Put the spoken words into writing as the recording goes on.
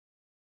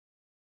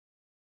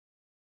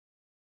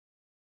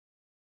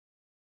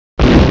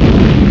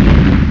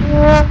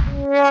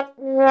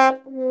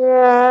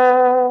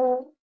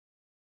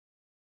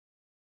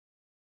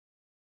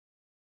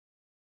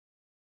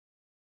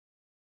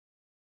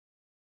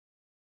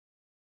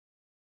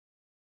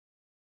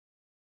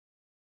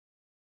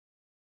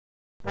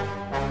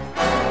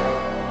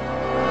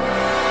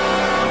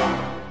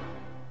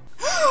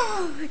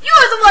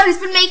one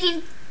who's been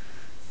making...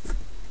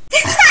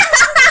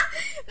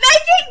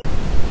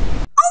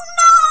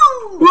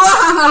 Oh no!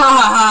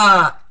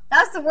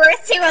 That was the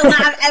worst Taylor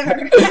laugh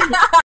ever.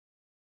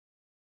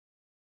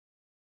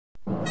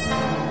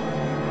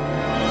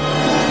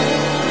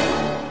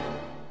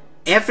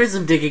 After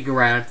some digging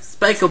around,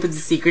 Spike opens a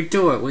secret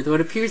door with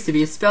what appears to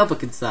be a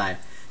spellbook inside.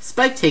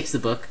 Spike takes the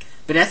book,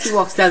 but as he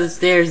walks down the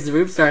stairs, the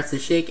room starts to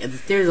shake and the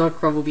stairs all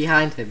crumble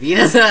behind him. He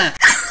doesn't...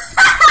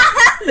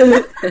 Why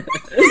are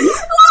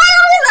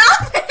we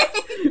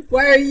laughing?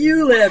 Why are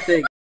you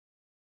laughing?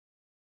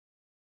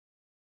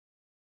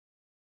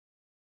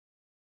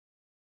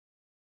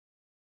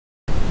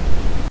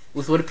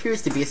 With what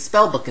appears to be a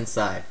spellbook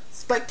inside.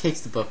 Spike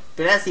takes the book,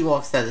 but as he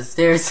walks down the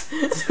stairs...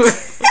 You're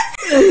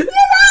laughing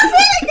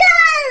again!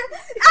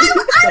 I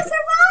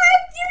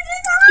survived! You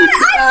did not!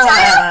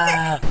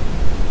 I'm joking!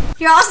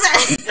 You're also...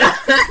 You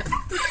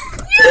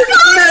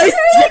guys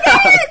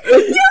again! You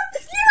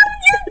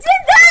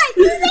did that!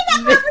 You did that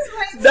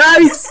purposefully!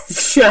 Nice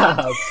job!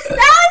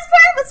 That was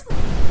purposeful!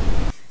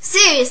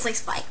 Seriously,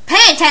 Spike,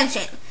 pay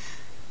attention!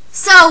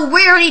 So,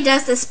 Rarity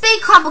does this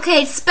big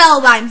complicated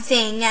spellbind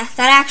thing that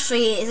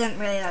actually isn't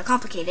really that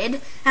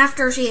complicated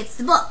after she hits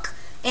the book.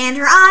 And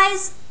her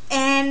eyes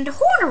and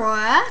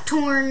Hornora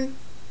torn.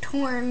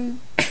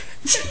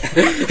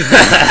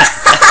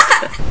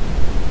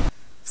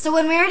 So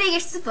when Rarity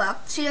gets the book,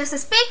 she does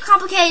this big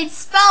complicated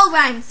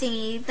spellbind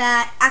thingy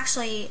that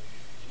actually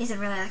isn't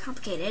really that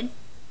complicated.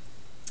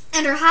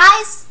 And her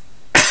eyes...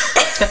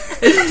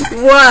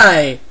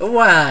 Why?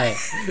 Why?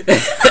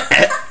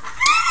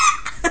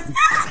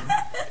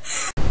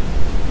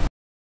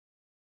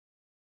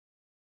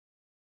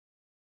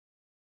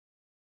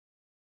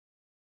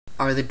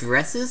 Are the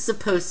dresses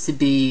supposed to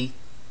be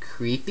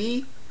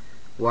creepy?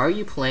 Why are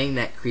you playing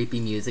that creepy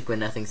music when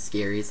nothing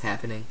scary is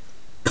happening?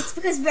 It's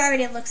because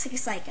Rarity looks like a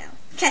psycho.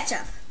 Catch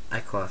up. I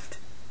coughed.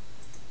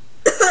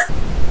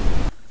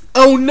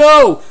 Oh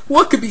no!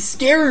 What could be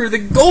scarier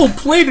than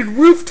gold-plated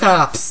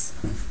rooftops?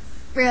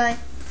 Really?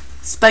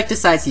 Spike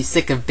decides he's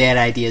sick of bad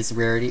ideas,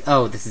 Rarity.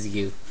 Oh, this is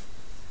you.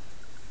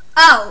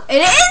 Oh,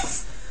 it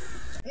is?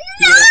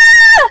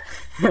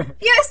 No!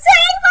 You're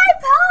saying my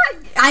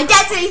pun!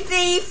 Identity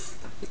thief!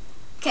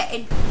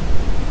 Okay.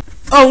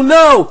 Oh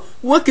no!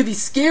 What could be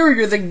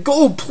scarier than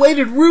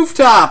gold-plated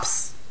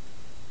rooftops?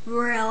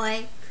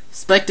 Really?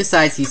 Spike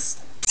decides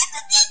he's...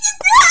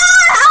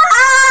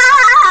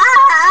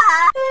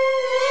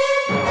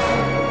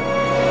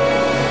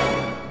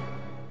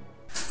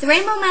 The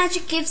rainbow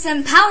magic gives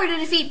them power to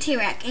defeat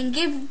T-Rex and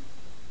give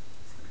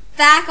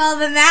back all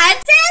the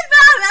magic.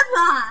 Blah, blah,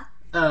 blah.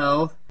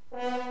 Oh.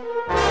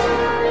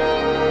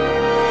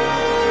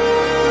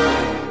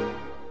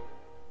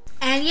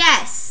 And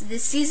yes,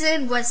 this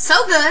season was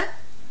so good,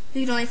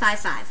 we could only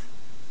 5-5.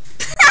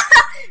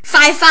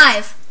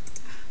 5-5.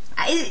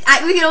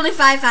 We could only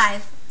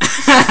 5-5.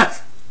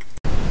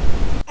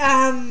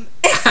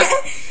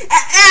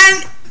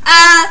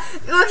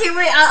 Okay,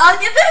 wait, I'll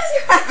get this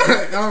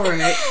right.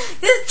 Alright.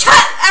 Just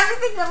cut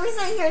everything that we're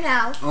saying here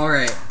now.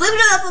 Alright. Bloop,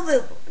 bloop,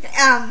 bloop,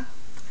 bloop.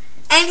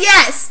 And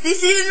yes, this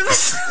season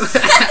was...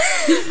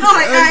 Oh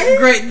my god.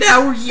 Great,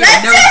 now we're here.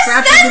 Now we're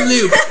trapped in the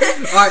loop.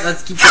 Alright,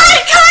 let's keep going.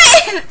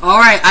 Cut!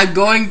 Alright, I'm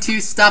going to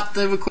stop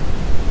the record.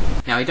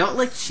 Now, I don't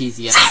like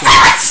cheesy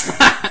episodes.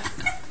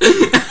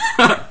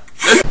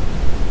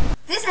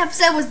 This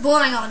episode was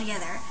boring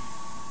altogether.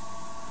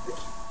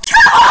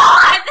 Come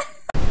on!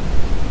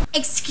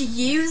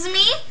 Excuse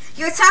me?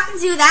 You're talking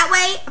to that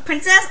way, a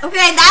princess?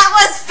 Okay, that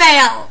was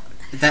fail.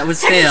 That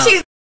was fail.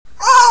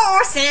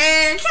 Oh,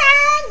 say,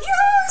 can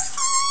you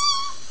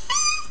see?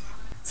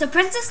 So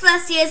Princess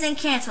Celestia is in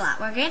Canterlot.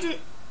 We're going to...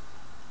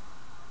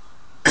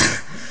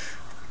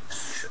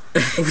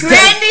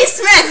 Granny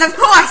Smith, of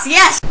course,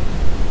 yes.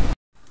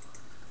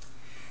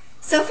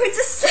 So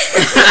Princess...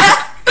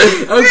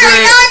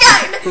 Okay.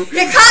 No.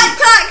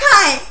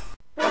 Cut.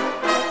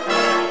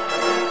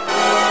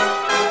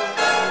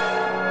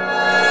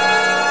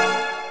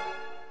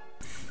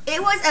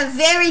 It was a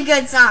very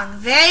good song,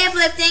 very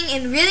uplifting,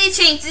 and really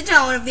changed the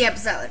tone of the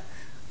episode.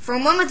 For a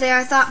moment there,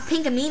 I thought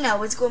Pinkamena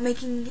was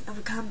making a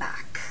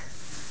comeback.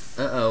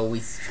 Uh-oh, we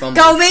fumbled.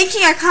 Go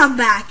making a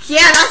comeback.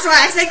 Yeah, that's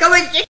right. I said go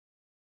making.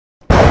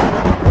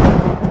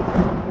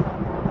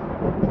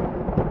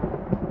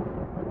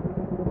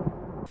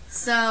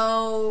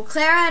 So,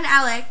 Clara and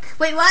Alec...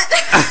 Wait, what?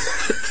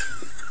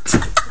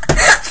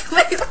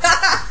 Wait,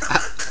 what?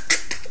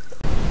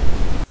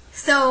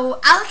 So,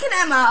 Alec and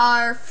Emma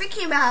are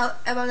freaking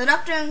about the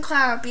Doctor and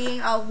Clara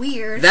being all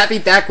weird. That'd be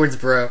backwards,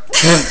 bro.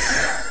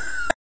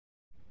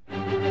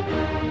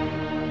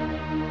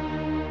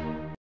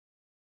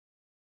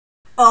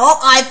 Oh,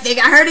 I think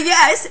I heard a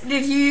yes.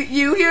 Did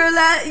you hear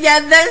that?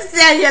 Yeah, that's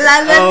it.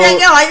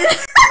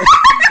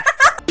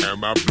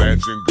 Emma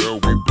Blanching, girl,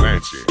 we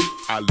blanching.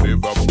 I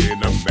live up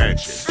in a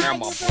mansion.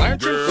 Emma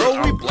Blanching,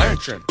 girl, we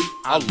blanching.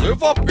 I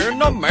live up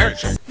in a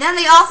mansion. Then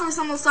the author of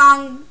the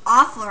song,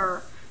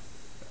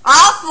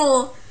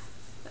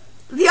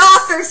 The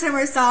author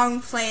summer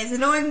song plays,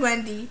 annoying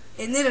Wendy,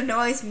 and it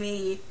annoys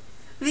me.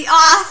 the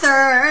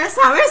author,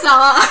 summer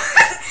song,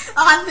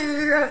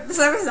 author wrote the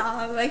summer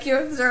song, like you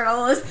wrote the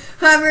turtles,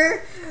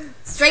 whoever,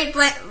 like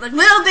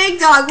Little Big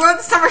Dog wrote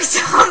the summer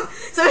song,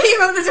 so he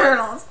wrote the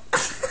turtles.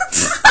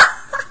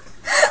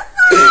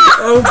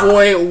 Oh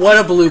boy, what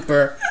a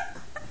blooper.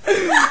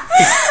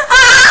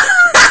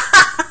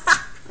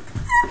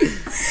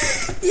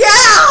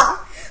 Yeah!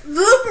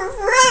 Blooper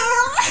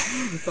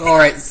Reel!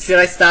 Alright, should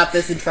I stop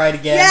this and try it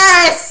again?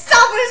 Yes!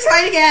 Stop it and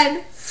try it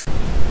again!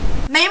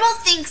 Mabel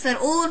thinks that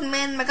Old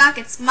Man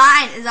McGucket's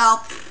mind is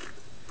all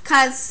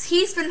because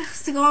he's been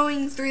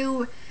going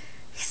through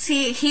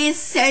he's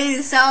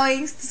saying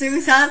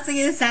through something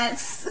in a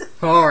sense.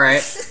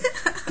 Alright.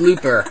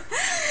 Blooper.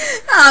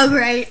 Oh,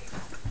 great.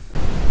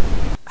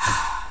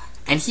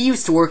 And he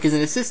used to work as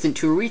an assistant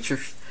to a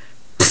researcher.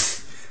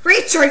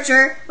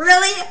 Researcher?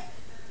 Really?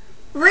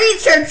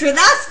 Researcher,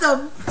 that's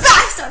the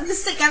best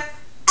artistic I've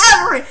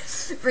ever heard.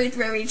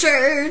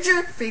 Researcher,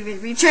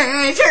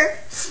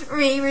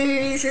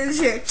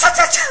 researcher,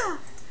 cha-cha-cha!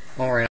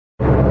 Alright.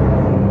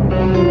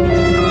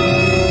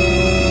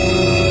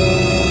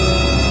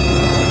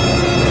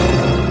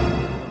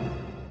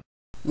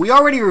 We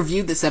already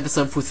reviewed this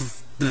episode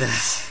with... I'm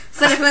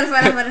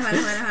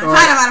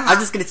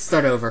just gonna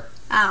start over.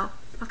 Oh,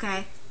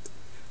 okay.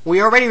 We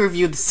already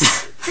reviewed this...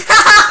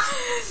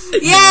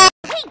 Yeah!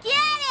 We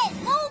get it!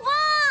 Move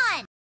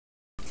on!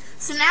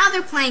 So now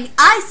they're playing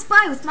I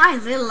Spy with My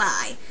Little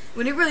Eye,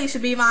 when it really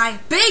should be My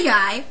Big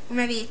Eye, or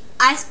maybe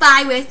I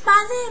Spy with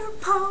My Little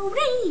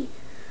Pony,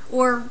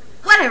 or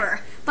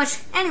whatever. But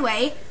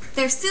anyway,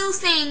 they're still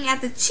staying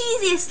at the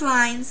cheesiest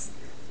lines.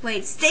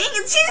 Wait, staying at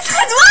the cheesiest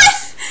lines?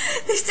 What?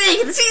 They're staying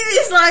at the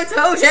cheesiest lines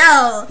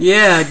hotel.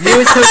 Yeah,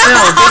 newest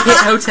hotel, big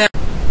hit hotel.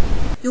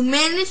 You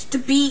managed to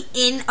be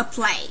in a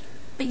play,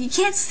 but you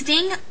can't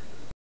sing